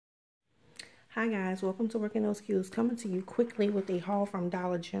Hi guys, welcome to Working Those Cues. Coming to you quickly with a haul from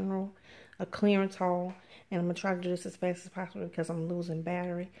Dollar General, a clearance haul, and I'm gonna try to do this as fast as possible because I'm losing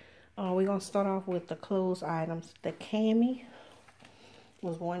battery. We're gonna start off with the clothes items. The cami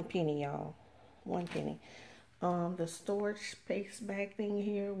was 1 penny, y'all. 1 penny. The storage space bag thing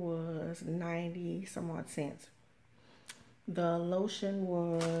here was 90 some odd cents. The lotion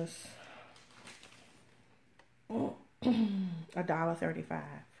was $1.35.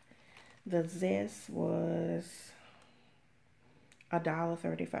 The zest was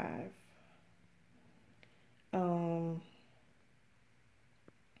 $1.35. I'm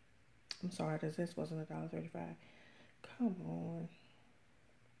sorry, the zest wasn't $1.35. Come on.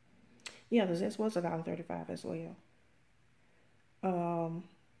 Yeah, the zest was $1.35 as well.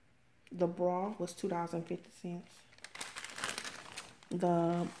 The bra was $2.50.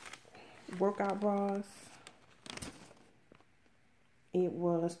 The workout bras, it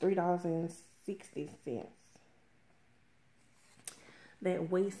was $3.60. That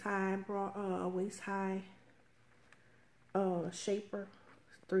waist high bra, shaper,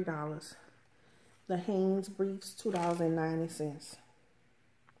 $3. The Hanes briefs, $2.90.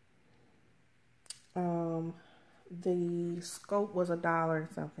 The scope was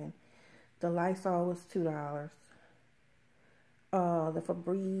 $1 something. The Lysol was $2. The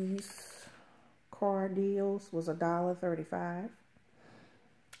Febreze car deals was $1.35.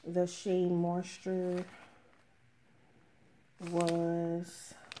 The Shea Moisture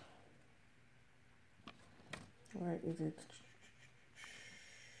was, where is it?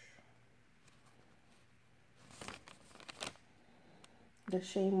 The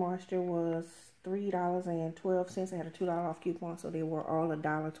Shea Moisture was $3.12. I had a $2 off coupon, so they were all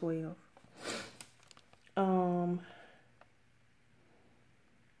 $1.12.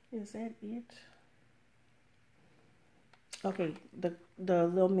 Is that it? Okay, the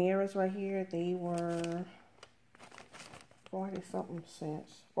little mirrors right here, they were 40-something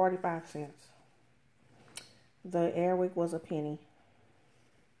cents, 45 cents. The Airwick was a penny.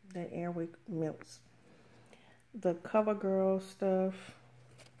 The Airwick melts. The CoverGirl stuff,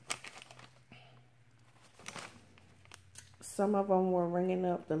 some of them were ringing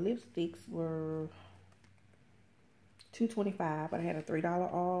up. The lipsticks were $2.25, but I had a $3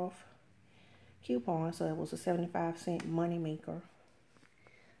 off coupon, so it was a 75-cent money maker.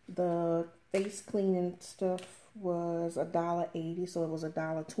 The face cleaning stuff was $1.80, so it was a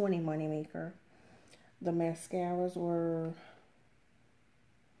 $1.20 money maker. The mascaras were,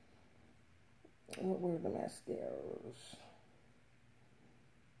 what were the mascaras?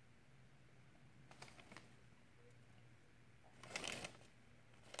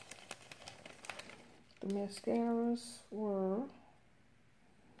 The mascaras were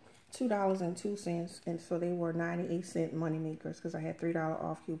 $2.02, and so they were 98-cent money makers because I had $3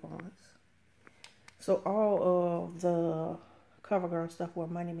 off coupons. So all of the CoverGirl stuff were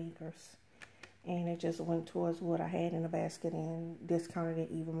money makers, and it just went towards what I had in the basket and discounted it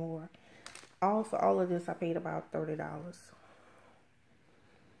even more. For all of this, I paid about $30.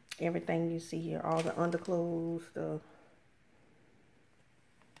 Everything you see here, all the underclothes,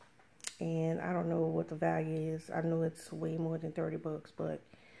 and I don't know what the value is. I know it's way more than 30 bucks, but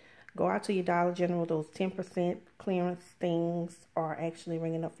go out to your Dollar General. Those 10% clearance things are actually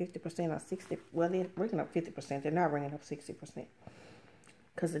ringing up 50% or 60%. Well, they're ringing up 50%. They're not ringing up 60%.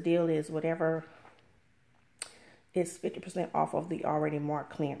 Because the deal is whatever is 50% off of the already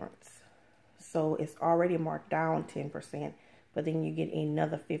marked clearance. So it's already marked down 10%, but then you get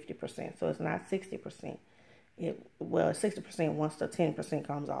another 50%. So it's not 60%. Well, it's 60% once the 10%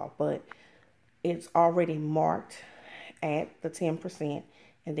 comes off, but it's already marked at the 10%,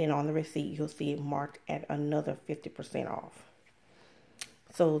 and then on the receipt you'll see it marked at another 50% off.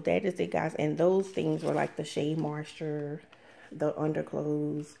 So that is it, guys. And those things were like the Shea Moisture, the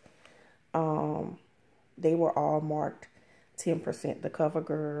underclothes, they were all marked 10%. The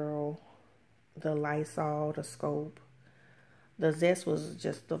CoverGirl, the Lysol, the scope. The zest was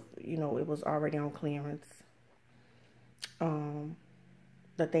just the, it was already on clearance.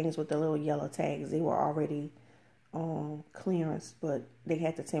 The things with the little yellow tags, they were already on clearance, but they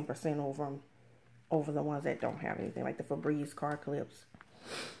had the 10% over them, over the ones that don't have anything, like the Febreze car clips.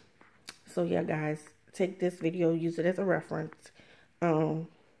 So yeah, guys, take this video, use it as a reference, and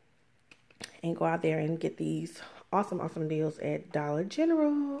go out there and get these awesome deals at Dollar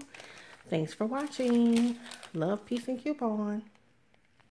General. Thanks for watching. Love, peace, and coupon.